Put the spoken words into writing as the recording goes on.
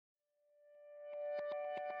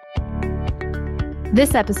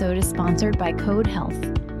This episode is sponsored by Code Health.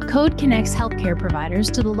 Code connects healthcare providers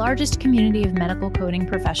to the largest community of medical coding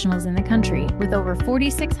professionals in the country, with over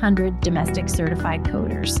 4,600 domestic certified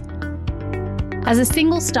coders. As a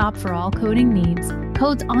single stop for all coding needs,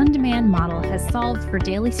 Code's on-demand model has solved for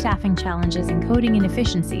daily staffing challenges and coding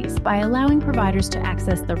inefficiencies by allowing providers to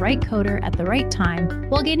access the right coder at the right time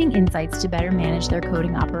while gaining insights to better manage their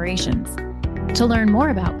coding operations. To learn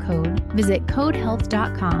more about Code, visit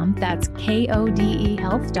codehealth.com, that's KODE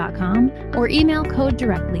health.com, or email Code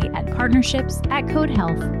directly at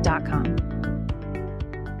partnerships@codehealth.com.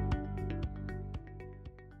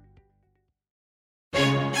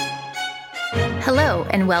 Hello,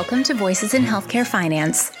 and welcome to Voices in Healthcare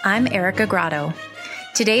Finance. I'm Erica Grotto.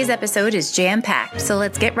 Today's episode is jam-packed, so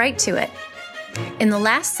let's get right to it. In the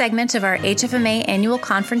last segment of our HFMA annual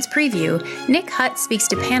conference preview, Nick Hutt speaks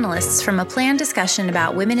to panelists from a planned discussion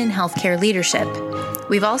about women in healthcare leadership.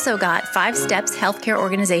 We've also got 5 steps healthcare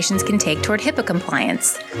organizations can take toward HIPAA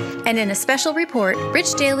compliance. And in a special report,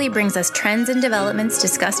 Rich Daly brings us trends and developments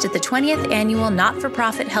discussed at the 20th Annual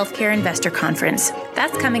Not-for-Profit Healthcare Investor Conference.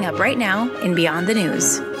 That's coming up right now in Beyond the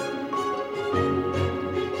News.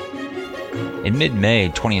 In mid-May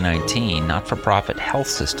 2019, not-for-profit health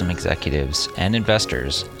system executives and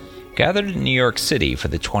investors gathered in New York City for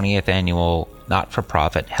the 20th Annual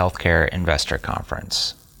Not-for-Profit Healthcare Investor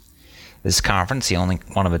Conference. This conference, the only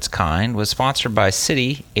one of its kind, was sponsored by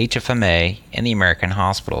Citi, HFMA, and the American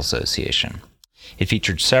Hospital Association. It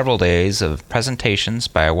featured several days of presentations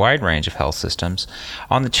by a wide range of health systems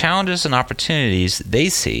on the challenges and opportunities they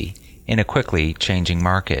see in a quickly changing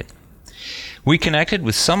market. We connected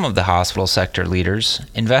with some of the hospital sector leaders,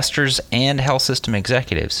 investors, and health system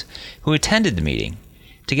executives who attended the meeting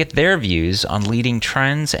to get their views on leading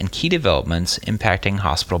trends and key developments impacting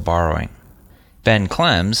hospital borrowing. Ben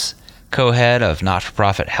Clems, co-head of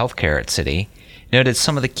not-for-profit healthcare at Citi, noted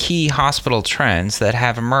some of the key hospital trends that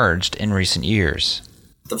have emerged in recent years.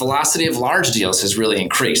 The velocity of large deals has really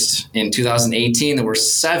increased. In 2018, there were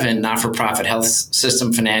 7 not-for-profit health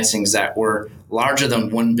system financings that were larger than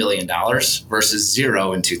 $1 billion versus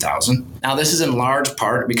 0 in 2000. Now, this is in large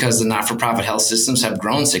part because the not-for-profit health systems have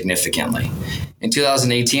grown significantly. In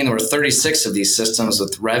 2018, there were 36 of these systems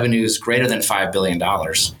with revenues greater than $5 billion,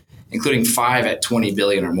 including 5 at $20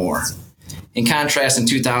 billion or more. In contrast, in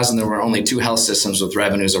 2000, there were only 2 health systems with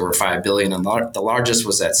revenues over $5 billion, and the largest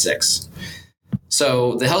was at 6.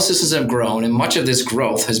 So the health systems have grown, and much of this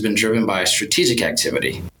growth has been driven by strategic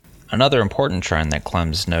activity. Another important trend that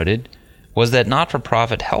Clems noted was that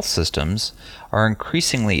not-for-profit health systems are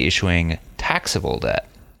increasingly issuing taxable debt.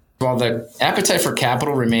 While the appetite for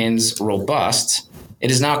capital remains robust, it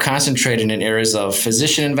is now concentrated in areas of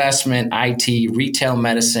physician investment, IT, retail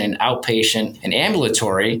medicine, outpatient, and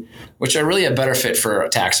ambulatory, which are really a better fit for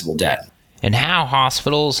taxable debt. And how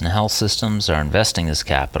hospitals and health systems are investing this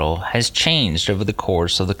capital has changed over the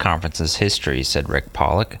course of the conference's history, said Rick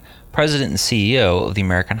Pollock, President and CEO of the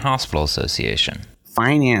American Hospital Association.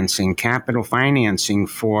 Capital financing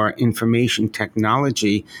for information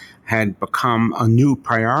technology had become a new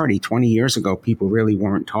priority. 20 years ago, people really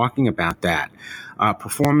weren't talking about that.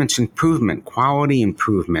 Performance improvement, quality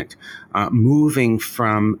improvement, moving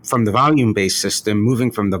from the volume-based system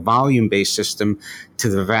to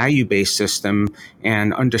the value-based system,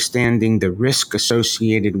 and understanding the risk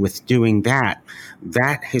associated with doing that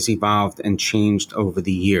has evolved and changed over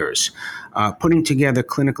the years. Putting together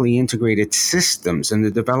clinically integrated systems and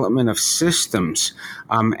the development of systems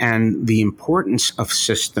and the importance of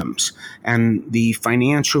systems and the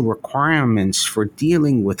financial requirements for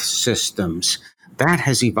dealing with systems, that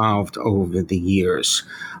has evolved over the years.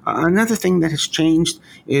 Another thing that has changed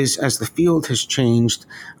is, as the field has changed,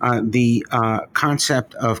 the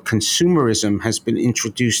concept of consumerism has been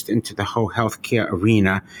introduced into the whole healthcare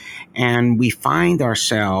arena, and we find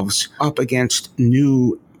ourselves up against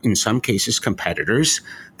new, in some cases, competitors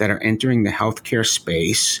that are entering the healthcare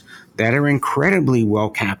space that are incredibly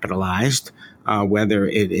well capitalized, whether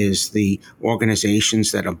it is the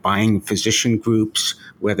organizations that are buying physician groups,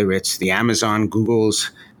 whether it's the Amazon, Googles,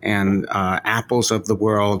 and Apples of the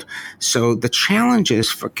world. So the challenges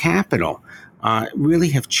for capital really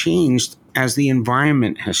have changed as the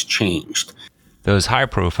environment has changed. Those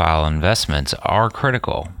high-profile investments are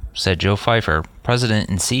critical, said Joe Pfeiffer, President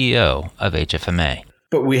and CEO of HFMA.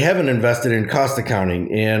 But we haven't invested in cost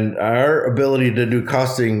accounting, and our ability to do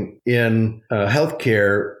costing in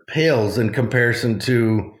healthcare pales in comparison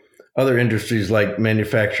to other industries like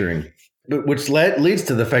manufacturing, which leads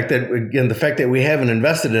to the fact that we haven't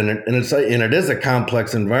invested in it, and it is a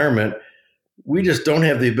complex environment. We just don't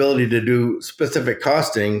have the ability to do specific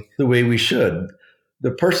costing the way we should.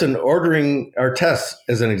 the person ordering our tests,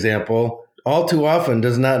 as an example, all too often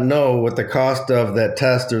does not know what the cost of that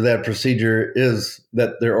test or that procedure is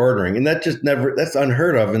that they're ordering. And that's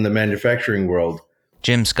unheard of in the manufacturing world.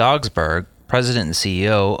 Jim Skogsberg, President and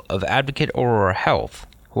CEO of Advocate Aurora Health,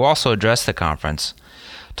 who also addressed the conference,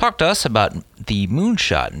 talked to us about the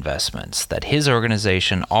moonshot investments that his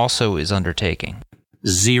organization also is undertaking.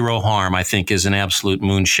 Zero harm, I think, is an absolute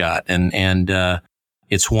moonshot. And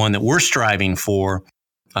it's one that we're striving for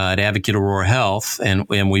at Advocate Aurora Health, and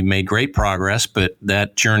we've made great progress, but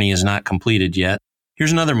that journey is not completed yet.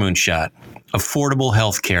 Here's another moonshot: affordable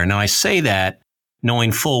health care. Now, I say that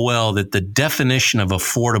knowing full well that the definition of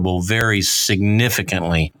affordable varies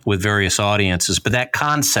significantly with various audiences, but that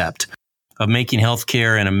concept of making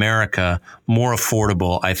healthcare in America more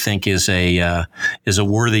affordable, I think, is a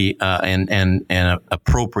worthy and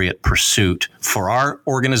appropriate pursuit for our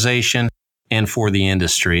organization and for the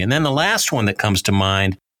industry. And then the last one that comes to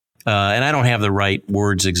mind, and I don't have the right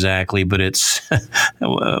words exactly, but it's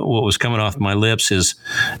what was coming off my lips is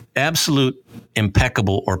absolute,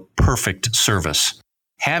 impeccable, or perfect service.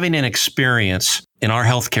 Having an experience in our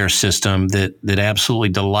healthcare system that absolutely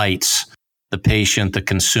delights the patient, the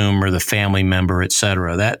consumer, the family member, et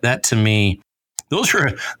cetera. That to me, those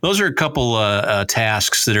are a couple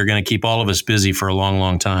tasks that are going to keep all of us busy for a long,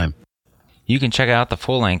 long time. You can check out the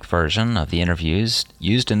full-length version of the interviews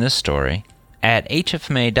used in this story at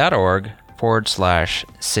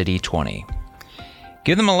hfma.org/city20.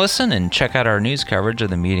 Give them a listen and check out our news coverage of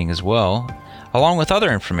the meeting as well, along with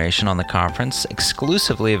other information on the conference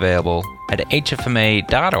exclusively available at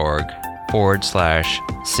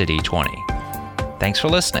hfma.org/city20. Thanks for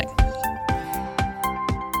listening.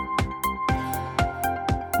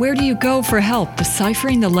 Where do you go for help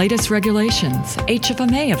deciphering the latest regulations?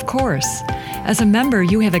 HFMA, of course. As a member,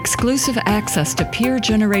 you have exclusive access to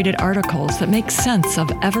peer-generated articles that make sense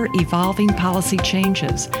of ever-evolving policy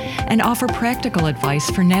changes and offer practical advice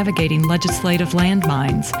for navigating legislative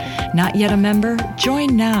landmines. Not yet a member?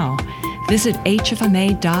 Join now. Visit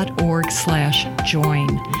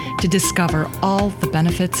hfma.org/join to discover all the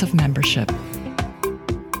benefits of membership.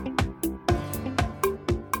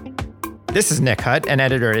 This is Nick Hutt, an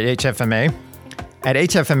editor at HFMA. At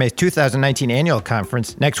HFMA's 2019 annual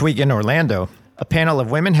conference next week in Orlando, a panel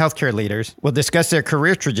of women healthcare leaders will discuss their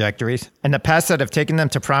career trajectories and the paths that have taken them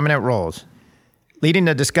to prominent roles. Leading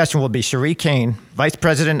the discussion will be Cherie Kane, Vice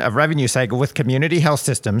President of Revenue Cycle with Community Health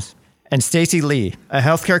Systems, and Stacy Lee, a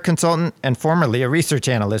healthcare consultant and formerly a research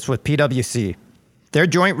analyst with PwC. Their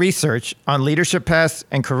joint research on leadership paths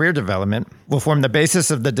and career development will form the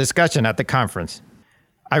basis of the discussion at the conference.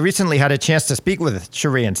 I recently had a chance to speak with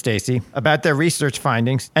Cherie and Stacy about their research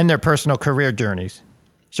findings and their personal career journeys.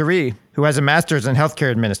 Cherie, who has a master's in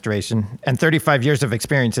healthcare administration and 35 years of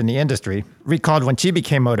experience in the industry, recalled when she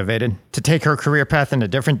became motivated to take her career path in a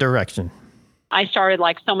different direction. I started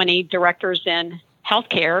like so many directors in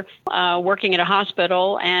healthcare, working at a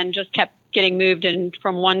hospital, and just kept getting moved in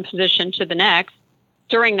from one position to the next.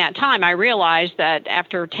 During that time, I realized that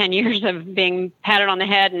after 10 years of being patted on the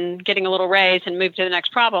head and getting a little raise and moved to the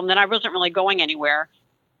next problem, that I wasn't really going anywhere.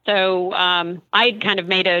 So I kind of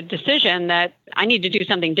made a decision that I need to do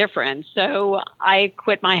something different. So I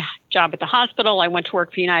quit my job at the hospital. I went to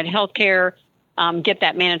work for United Healthcare, get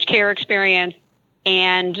that managed care experience.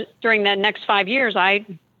 And during the next 5 years, I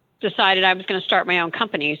decided I was going to start my own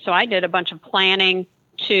company. So I did a bunch of planning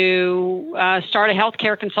to start a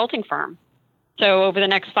healthcare consulting firm. So over the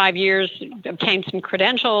next 5 years, obtained some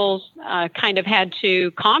credentials, kind of had to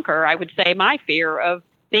conquer, I would say, my fear of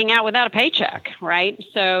being out without a paycheck, right?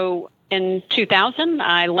 So in 2000,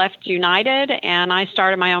 I left United and I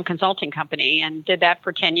started my own consulting company and did that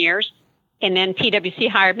for 10 years. And then PwC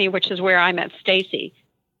hired me, which is where I met Stacy.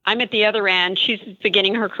 I'm at the other end. She's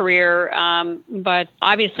beginning her career, but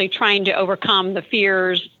obviously trying to overcome the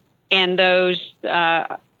fears and those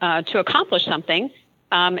to accomplish something.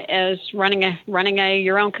 As running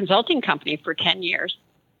your own consulting company for 10 years.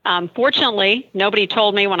 Fortunately, nobody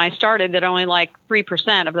told me when I started that only like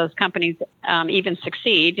 3% of those companies even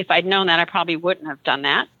succeed. If I'd known that, I probably wouldn't have done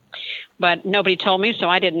that. But nobody told me, so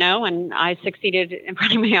I didn't know, and I succeeded in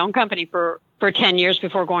running my own company for 10 years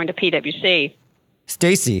before going to PwC.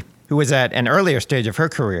 Stacy, who was at an earlier stage of her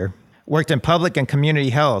career, worked in public and community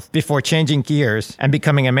health before changing gears and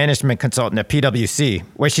becoming a management consultant at PwC,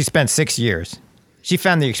 where she spent 6 years. She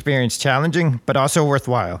found the experience challenging, but also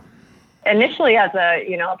worthwhile. Initially, as a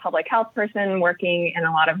public health person working in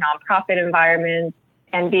a lot of nonprofit environments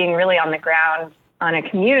and being really on the ground on a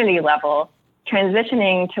community level,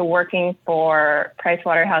 transitioning to working for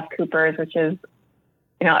PricewaterhouseCoopers, which is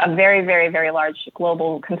a very, very, very large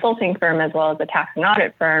global consulting firm as well as a tax and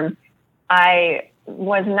audit firm, I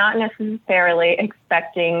was not necessarily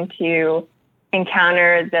expecting to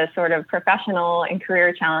encounter the sort of professional and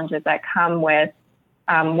career challenges that come with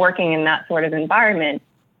working in that sort of environment.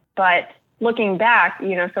 But looking back,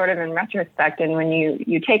 sort of in retrospect, and when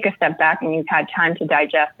you take a step back and you've had time to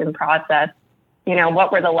digest and process,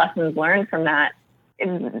 what were the lessons learned from that?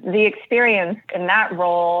 The experience in that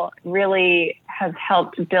role really has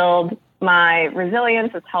helped build my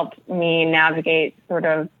resilience. It's helped me navigate sort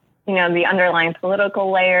of, the underlying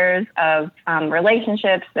political layers of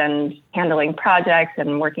relationships and handling projects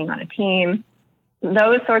and working on a team.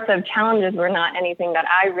 Those sorts of challenges were not anything that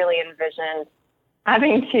I really envisioned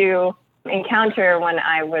having to encounter when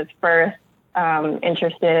I was first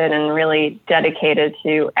interested and really dedicated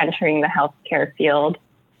to entering the healthcare field.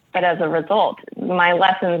 But as a result, my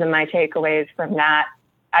lessons and my takeaways from that,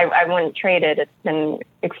 I wouldn't trade it. It's been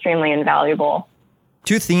extremely invaluable.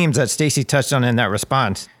 Two themes that Stacy touched on in that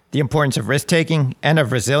response, the importance of risk-taking and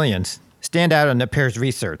of resilience, stand out in the pair's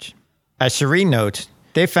research. As Cherie notes,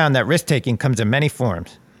 they found that risk-taking comes in many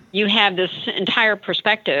forms. You have this entire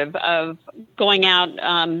perspective of going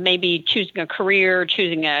out, maybe choosing a career,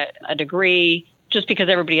 choosing a degree, just because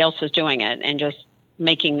everybody else is doing it and just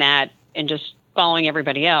making that and just following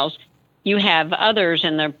everybody else. You have others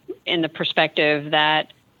in the perspective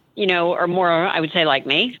that, are more, I would say, like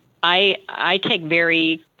me. I take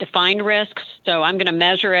very defined risks. So I'm going to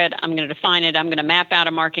measure it. I'm going to define it. I'm going to map out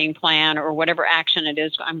a marketing plan or whatever action it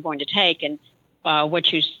is I'm going to take. And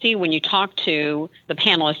what you see when you talk to the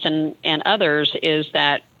panelists and others is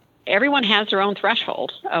that everyone has their own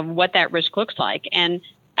threshold of what that risk looks like. And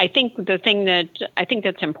I think the thing that I think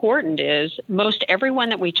that's important is most everyone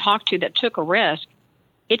that we talked to that took a risk,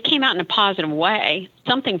 it came out in a positive way.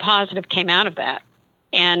 Something positive came out of that.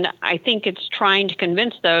 And I think it's trying to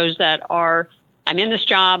convince those that are, I'm in this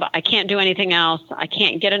job, I can't do anything else, I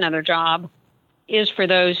can't get another job, is for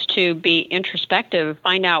those to be introspective,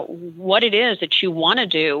 find out what it is that you want to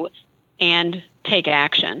do and take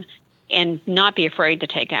action and not be afraid to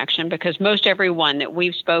take action, because most everyone that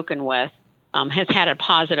we've spoken with has had a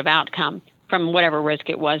positive outcome from whatever risk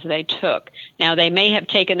it was they took. Now, they may have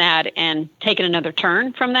taken that and taken another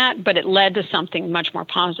turn from that, but it led to something much more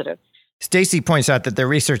positive. Stacy points out that their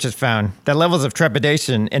research has found that levels of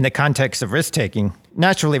trepidation in the context of risk-taking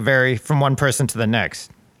naturally vary from one person to the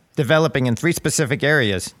next. Developing in 3 specific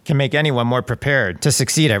areas can make anyone more prepared to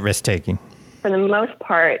succeed at risk-taking. For the most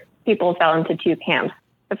part, people fell into 2 camps.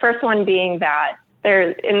 The first one being that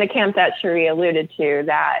they're in the camp that Cherie alluded to,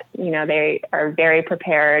 that, they are very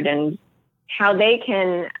prepared, and how they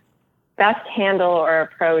can best handle or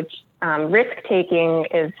approach risk-taking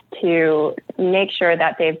is to make sure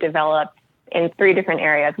that they've developed in 3 different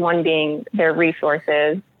areas, one being their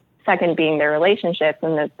resources, second being their relationships,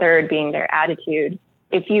 and the third being their attitude.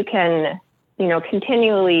 If you can,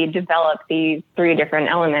 continually develop these 3 different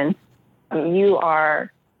elements, you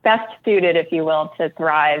are best suited, if you will, to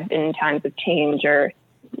thrive in times of change, or,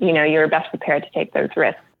 you're best prepared to take those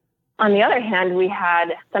risks. On the other hand, we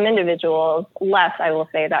had some individuals, less, I will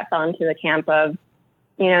say, that fell into the camp of,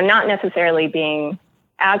 not necessarily being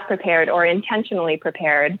as prepared or intentionally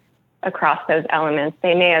prepared across those elements.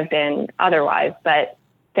 They may have been otherwise, but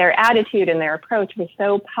their attitude and their approach was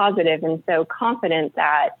so positive and so confident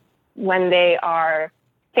that when they are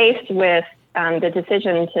faced with the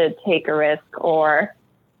decision to take a risk or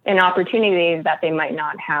an opportunity that they might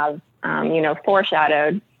not have,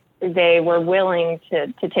 foreshadowed, they were willing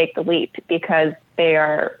to take the leap because they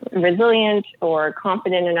are resilient or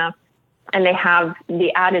confident enough, and they have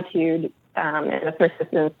the attitude and the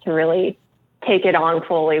persistence to really take it on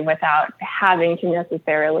fully without having to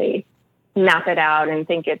necessarily map it out and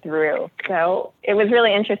think it through. So it was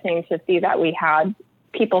really interesting to see that we had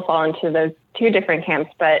people fall into those 2 different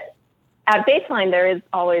camps. But at baseline, there is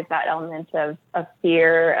always that element of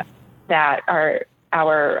fear that our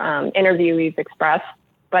interviewees expressed,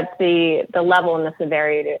 but the level and the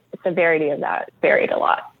severity of that varied a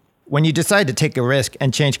lot. When you decide to take a risk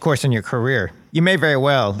and change course in your career, you may very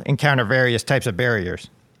well encounter various types of barriers.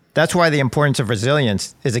 That's why the importance of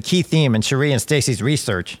resilience is a key theme in Cherie and Stacy's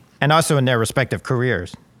research, and also in their respective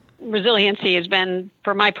careers. Resiliency has been,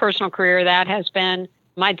 for my personal career, I'd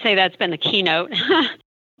say that's been the keynote.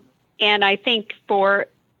 And I think for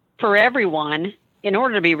everyone, in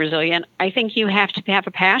order to be resilient, I think you have to have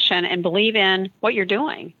a passion and believe in what you're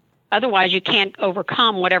doing. Otherwise, you can't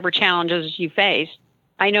overcome whatever challenges you face.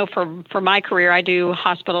 I know for my career, I do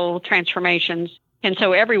hospital transformations. And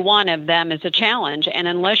so every one of them is a challenge. And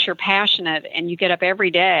unless you're passionate and you get up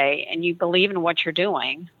every day and you believe in what you're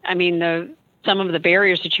doing, I mean, some of the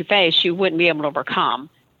barriers that you face, you wouldn't be able to overcome.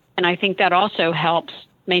 And I think that also helps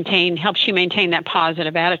you maintain that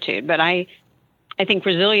positive attitude. But I think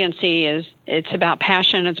resiliency it's about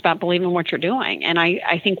passion. It's about believing what you're doing. And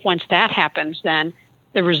I think once that happens, then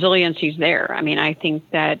the resiliency is there. I mean, I think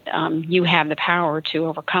that you have the power to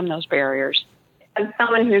overcome those barriers. As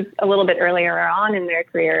someone who's a little bit earlier on in their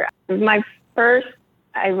career, my first,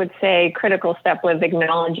 I would say, critical step was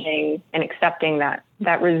acknowledging and accepting that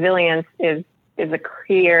resilience is a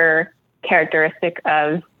clear characteristic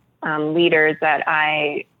of leaders that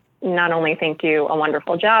I not only think do a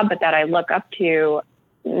wonderful job, but that I look up to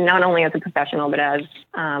not only as a professional, but as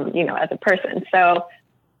as a person. So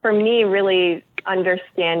for me, really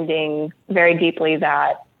understanding very deeply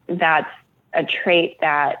that that's a trait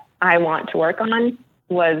that I want to work on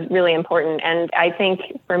was really important. And I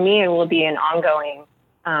think for me, it will be an ongoing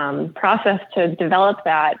process to develop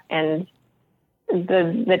that. And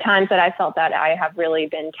the times that I felt that I have really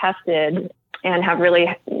been tested and have really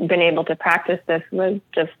been able to practice this was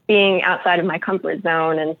just being outside of my comfort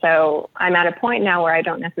zone. And so I'm at a point now where I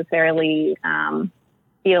don't necessarily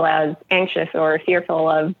feel as anxious or fearful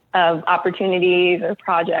of opportunities or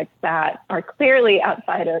projects that are clearly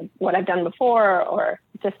outside of what I've done before or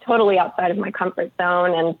just totally outside of my comfort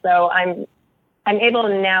zone. And so I'm able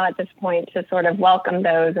now at this point to sort of welcome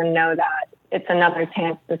those and know that it's another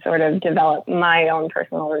chance to sort of develop my own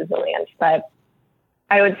personal resilience. But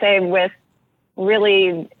I would say with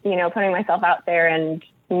really, putting myself out there and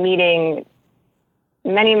meeting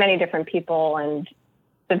many, many different people and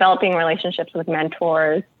developing relationships with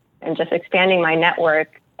mentors and just expanding my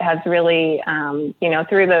network has really,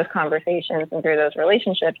 through those conversations and through those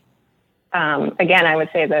relationships, again, I would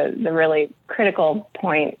say the really critical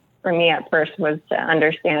point for me at first was to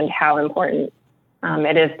understand how important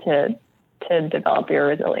it is to develop your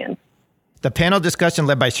resilience. The panel discussion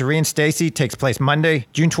led by Shireen Stacy takes place Monday,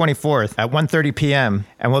 June 24th at 1:30 p.m.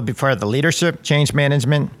 and will be part of the Leadership, Change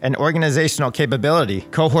Management, and Organizational Capability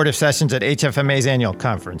cohort of sessions at HFMA's annual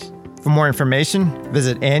conference. For more information,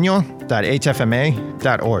 visit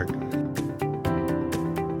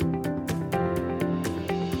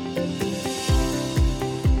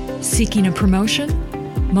annual.hfma.org. Seeking a promotion?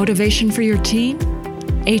 Motivation for your team?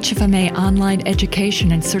 HFMA online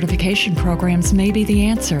education and certification programs may be the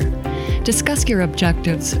answer. Discuss your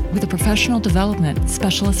objectives with a professional development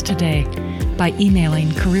specialist today by emailing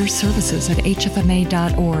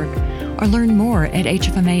careerservices@hfma.org or learn more at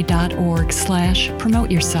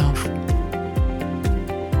hfma.org/promote-yourself.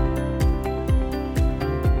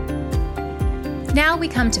 Now we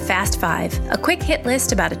come to Fast 5, a quick hit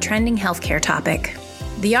list about a trending healthcare topic.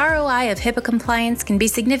 The ROI of HIPAA compliance can be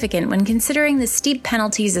significant when considering the steep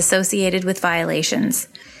penalties associated with violations.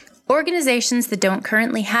 Organizations that don't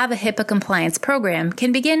currently have a HIPAA compliance program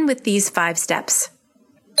can begin with these 5 steps.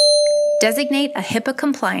 Designate a HIPAA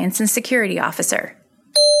compliance and security officer.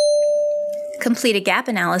 Complete a gap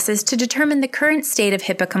analysis to determine the current state of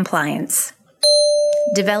HIPAA compliance.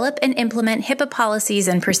 Develop and implement HIPAA policies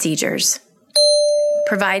and procedures.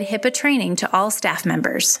 Provide HIPAA training to all staff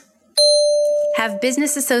members. Have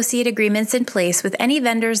business associate agreements in place with any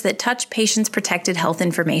vendors that touch patients' protected health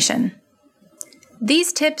information.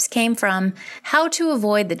 These tips came from How to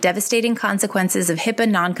Avoid the Devastating Consequences of HIPAA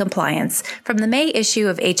Noncompliance from the May issue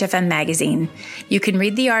of HFM Magazine. You can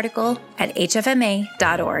read the article at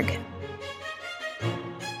hfma.org.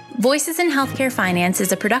 Voices in Healthcare Finance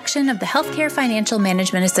is a production of the Healthcare Financial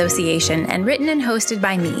Management Association and written and hosted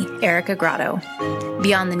by me, Erica Grotto.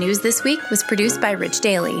 Beyond the News This Week was produced by Rich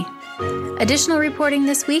Daly. Additional reporting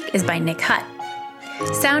this week is by Nick Hutt.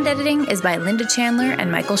 Sound editing is by Linda Chandler and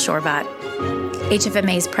Michael Shorvat.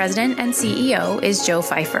 HFMA's president and CEO is Joe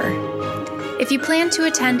Pfeiffer. If you plan to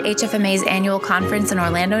attend HFMA's annual conference in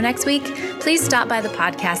Orlando next week, please stop by the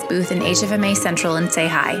podcast booth in HFMA Central and say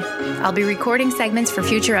hi. I'll be recording segments for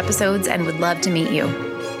future episodes and would love to meet you.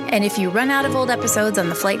 And if you run out of old episodes on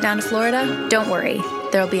the flight down to Florida, don't worry.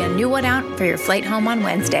 There'll be a new one out for your flight home on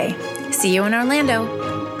Wednesday. See you in Orlando.